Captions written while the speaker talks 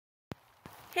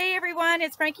Hey everyone,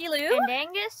 it's Frankie-Lou and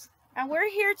Angus, and we're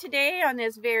here today on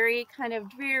this very kind of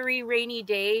dreary rainy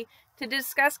day to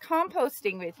discuss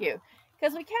composting with you,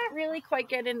 because we can't really quite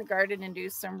get in the garden and do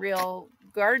some real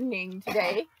gardening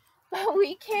today, but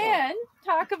we can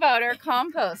talk about our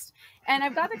compost. And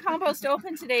I've got the compost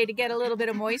open today to get a little bit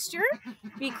of moisture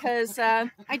because I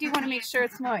do want to make sure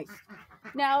it's moist.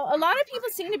 Now, a lot of people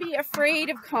seem to be afraid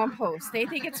of compost. They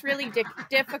think it's really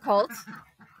difficult.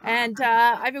 And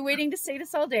I've been waiting to say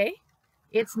this all day.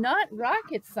 It's not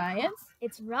rocket science.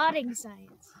 it's rotting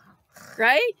science.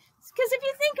 Right? Because if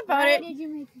you think about Why it, did you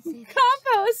make me say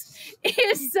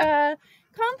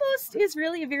compost is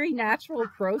really a very natural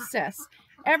process.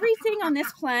 Everything on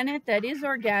this planet that is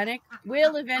organic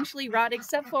will eventually rot,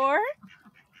 except for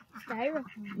styrofoam?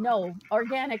 no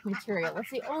organic material.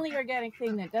 It's the only organic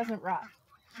thing that doesn't rot.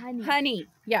 Honey.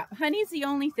 Yeah, honey's the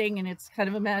only thing, and it's kind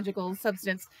of a magical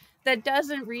substance that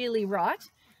doesn't really rot.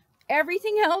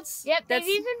 Everything else. Yep, they've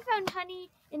even found honey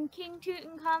in King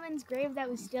Tutankhamun's grave that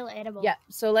was still edible. Yeah,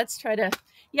 so let's try to.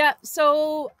 Yeah,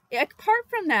 so apart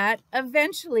from that,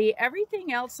 eventually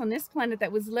everything else on this planet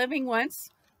that was living once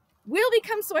will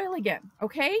become soil again.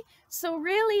 Okay, so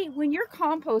really, when you're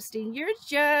composting, you're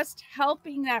just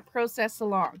helping that process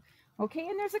along. Okay,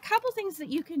 and there's a couple things that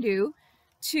you can do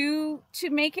to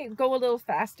make it go a little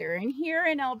faster. And here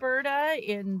in Alberta,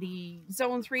 in the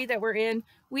zone 3 that we're in,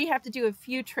 we have to do a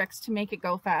few tricks to make it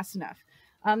go fast enough.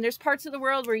 There's parts of the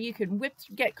world where you can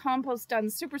get compost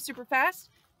done super fast,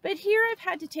 but here I've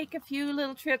had to take a few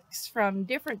little tricks from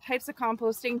different types of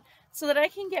composting so that I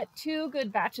can get 2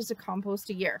 good batches of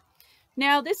compost a year.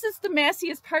 Now, this is the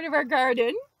messiest part of our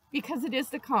garden because it is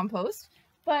the compost.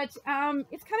 But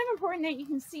it's kind of important that you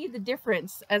can see the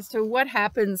difference as to what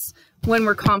happens when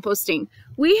we're composting.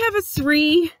 We have a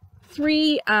three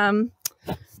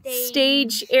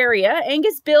stage area.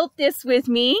 Angus built this with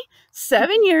me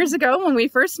 7 years ago when we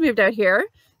first moved out here.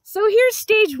 So here's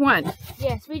stage 1.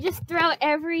 Yes, we just throw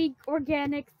every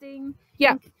organic thing.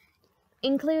 Yeah.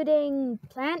 Including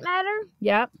plant matter.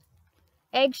 Yeah.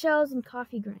 Eggshells and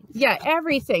coffee grinds. Yeah,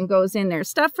 everything goes in there.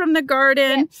 Stuff from the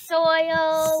garden. Yeah,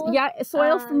 soil. Yeah,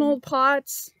 soil from old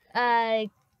pots. Chicken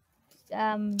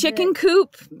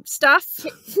coop stuff.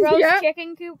 Roast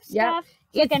chicken coop stuff.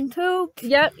 Chicken poop.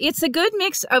 Yeah, it's a good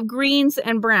mix of greens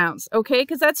and browns, okay?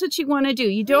 Because that's what you want to do.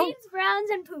 You don't greens, browns,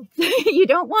 and poop. You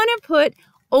don't want to put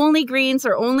only greens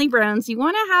or only browns. You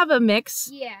want to have a mix.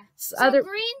 Yeah. So greens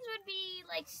would be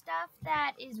like stuff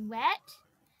that is wet.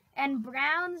 And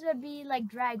browns would be like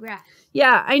dry grass.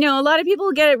 Yeah, I know. A lot of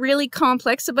people get really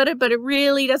complex about it, but it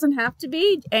really doesn't have to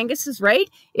be. Angus is right.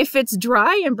 If it's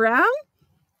dry and brown,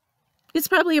 it's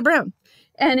probably a brown.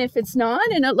 And if it's not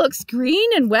and it looks green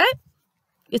and wet,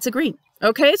 it's a green.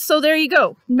 Okay, so there you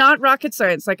go. Not rocket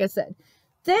science, like I said.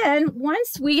 Then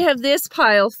once we have this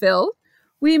pile filled,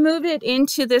 we move it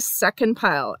into this second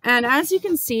pile. And as you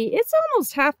can see, it's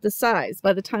almost half the size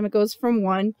by the time it goes from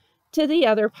one to the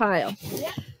other pile.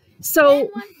 Yeah. So and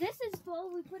once this is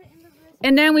full, we put it in the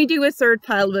and then we do a third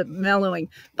pile with mellowing.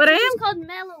 But it's called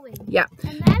mellowing. Yeah.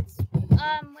 And that's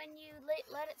when you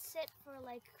let it sit for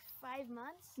like 5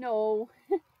 months. No,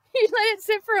 you let it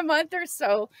sit for a month or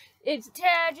so. It's to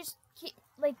just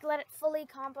let it fully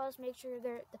compost. Make sure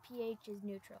the pH is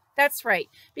neutral. That's right,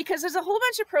 because there's a whole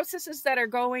bunch of processes that are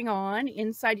going on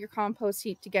inside your compost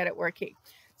heap to get it working.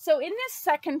 So in this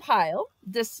second pile,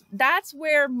 that's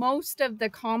where most of the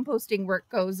composting work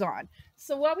goes on.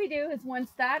 So what we do is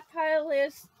once that pile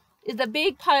the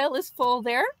big pile is full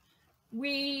there,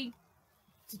 we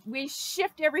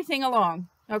shift everything along,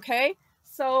 okay?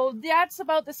 So that's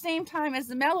about the same time as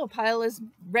the mellow pile is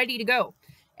ready to go.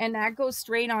 And that goes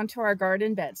straight onto our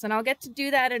garden beds. And I'll get to do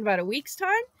that in about a week's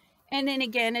time, and then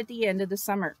again at the end of the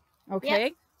summer, okay?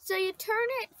 Yep. So you turn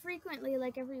it frequently,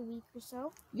 like every week or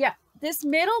so? Yeah. This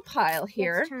middle pile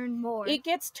here, gets turned more. It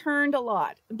gets turned a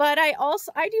lot. But I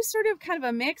do sort of kind of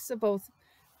a mix of both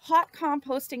hot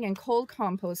composting and cold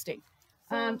composting.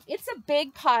 It's a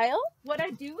big pile. What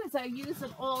I do is I use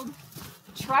an old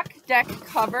truck deck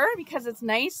cover because it's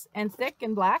nice and thick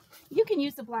and black. You can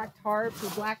use the black tarp or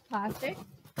black plastic.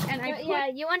 And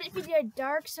you want it to be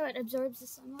dark so it absorbs the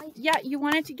sunlight? Yeah, you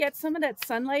want it to get some of that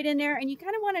sunlight in there, and you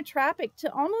kind of want to trap it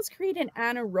to almost create an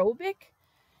anaerobic.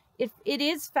 It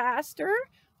is faster,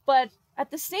 but at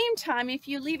the same time, if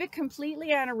you leave it completely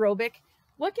anaerobic,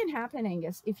 what can happen,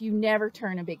 Angus, if you never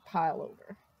turn a big pile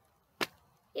over?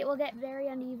 It will get very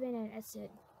uneven and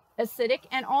acidic.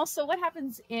 And also, what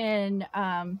happens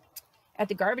at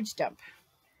the garbage dump?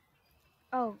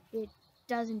 Oh, it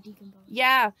doesn't decompose.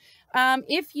 Yeah.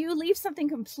 If you leave something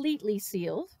completely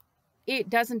sealed, it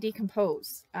doesn't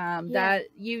decompose. That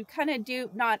you kind of do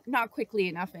not quickly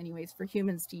enough anyways for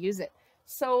humans to use it.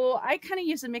 So I kind of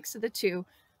use a mix of the two.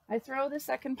 I throw the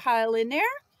second pile in there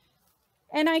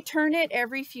and I turn it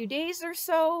every few days or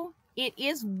so. It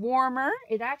is warmer.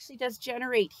 It actually does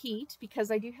generate heat because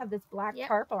I do have this black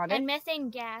tarp on it. And methane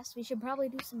gas. We should probably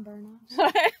do some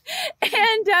burn-offs.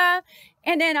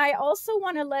 And then I also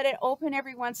want to let it open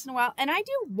every once in a while. And I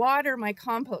do water my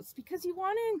compost because you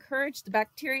want to encourage the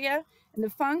bacteria and the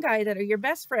fungi that are your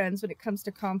best friends when it comes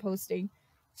to composting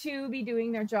to be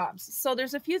doing their jobs. So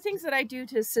there's a few things that I do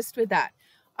to assist with that.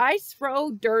 I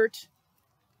throw dirt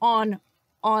on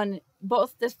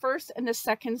both the first and the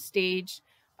second stage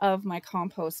of my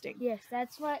composting. Yes,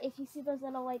 that's what, if you see those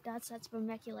little white dots, that's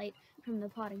vermiculite from the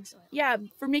potting soil. Yeah,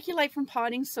 vermiculite from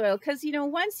potting soil. Because, you know,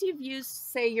 once you've used,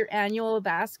 say, your annual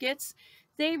baskets,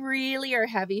 they really are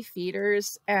heavy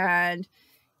feeders, and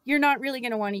you're not really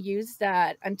going to want to use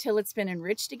that until it's been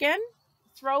enriched again.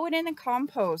 Throw it in the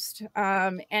compost,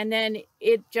 and then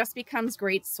it just becomes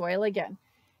great soil again.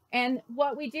 And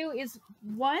what we do is,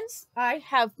 once I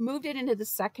have moved it into the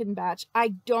second batch,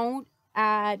 I don't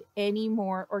add any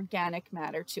more organic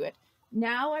matter to it.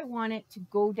 Now I want it to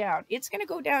go down. It's going to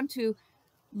go down to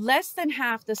less than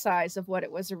half the size of what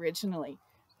it was originally.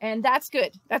 And that's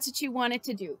good. That's what you want it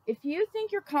to do. If you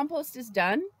think your compost is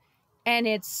done and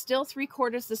it's still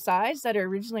 3/4 the size that it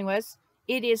originally was,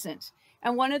 it isn't.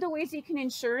 And one of the ways you can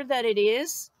ensure that it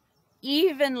is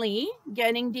evenly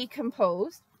getting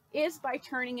decomposed is by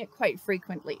turning it quite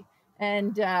frequently.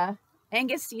 And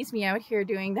Angus sees me out here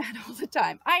doing that all the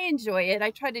time. I enjoy it.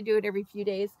 I try to do it every few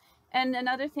days. And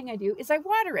another thing I do is I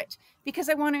water it because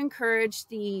I want to encourage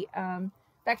the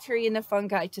bacteria and the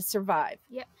fungi to survive.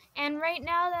 Yep. And right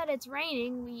now that it's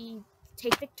raining, we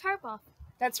take the tarp off.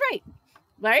 That's right.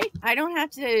 Right? I don't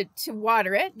have to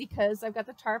water it because I've got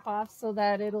the tarp off so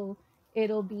that it'll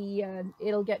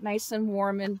get nice and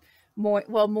warm and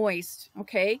moist.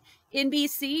 Okay. In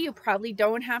BC, you probably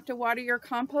don't have to water your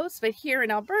compost, but here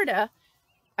in Alberta,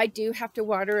 I do have to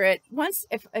water it once.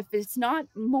 If it's not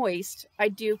moist, I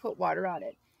do put water on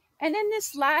it. And then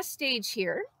this last stage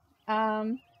here,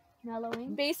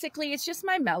 mellowing. Basically, it's just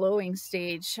my mellowing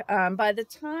stage. By the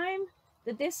time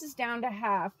that this is down to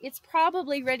half, it's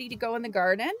probably ready to go in the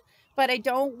garden, but I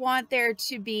don't want there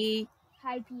to be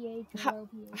high pH or low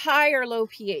pH. High or low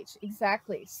pH,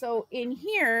 exactly. So in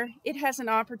here, it has an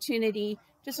opportunity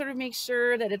to sort of make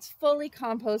sure that it's fully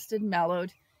composted,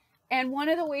 mellowed. And one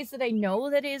of the ways that I know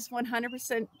that is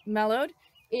 100% mellowed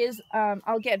is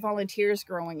I'll get volunteers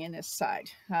growing in this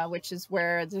side, which is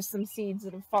where there's some seeds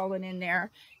that have fallen in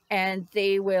there, and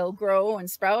they will grow and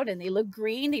sprout, and they look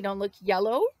green. They don't look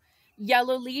yellow.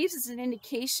 Yellow leaves is an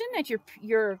indication that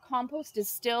your compost is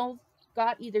still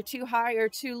got either too high or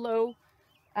too low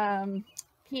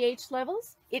pH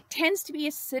levels. It tends to be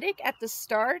acidic at the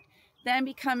start, then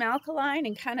become alkaline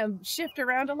and kind of shift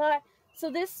around a lot. So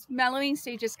this mellowing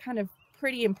stage is kind of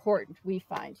pretty important, we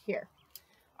find here.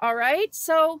 All right,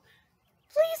 so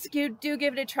please do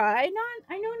give it a try.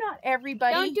 I know not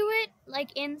everybody. Don't do it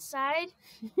like inside.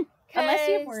 Unless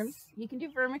you have worms. You can do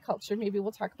vermiculture. Maybe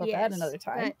we'll talk about that another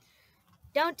time. But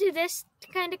don't do this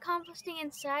kind of composting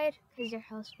inside because your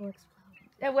house will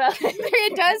explode. Well,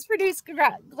 it does produce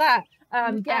gas.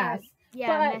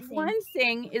 Yeah, but one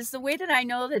thing is the way that I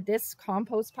know that this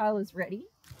compost pile is ready.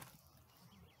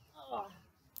 Oh,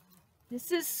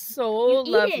 this is so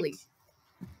lovely.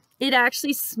 It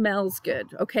actually smells good,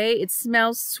 okay? It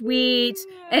smells sweet.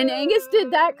 And Angus, did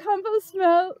that compost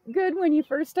smell good when you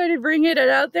first started bringing it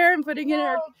out there and putting it in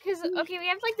our... because, okay, we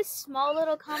have like this small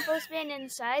little compost bin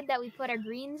inside that we put our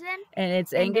greens in. And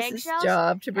it's Angus's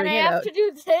job to bring it out. And I have to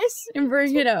do this. And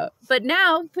bring it out. But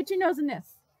now, put your nose in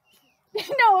this.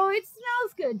 No, it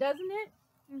smells good, doesn't it?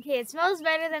 Okay, it smells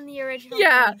better than the original.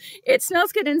 Yeah, one. It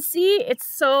smells good. And see, it's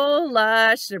so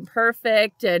lush and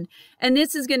perfect. And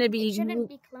this is going to be... It shouldn't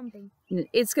be clumping.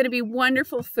 It's going to be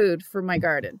wonderful food for my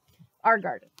garden. Our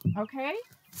garden. Okay?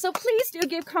 So please do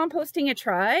give composting a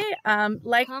try.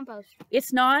 Compost.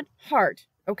 It's not hard.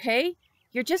 Okay?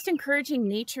 You're just encouraging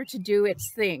nature to do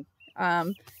its thing.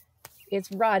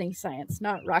 It's rotting science,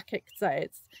 not rocket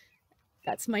science.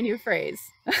 That's my new phrase.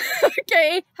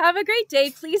 Okay, have a great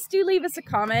day. Please do leave us a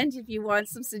comment if you want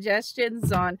some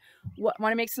suggestions on want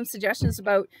to make some suggestions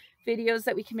about videos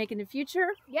that we can make in the future.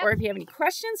 Yep. Or if you have any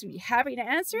questions, we'd be happy to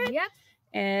answer it. Yep.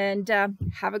 And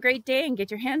have a great day and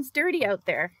get your hands dirty out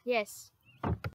there. Yes.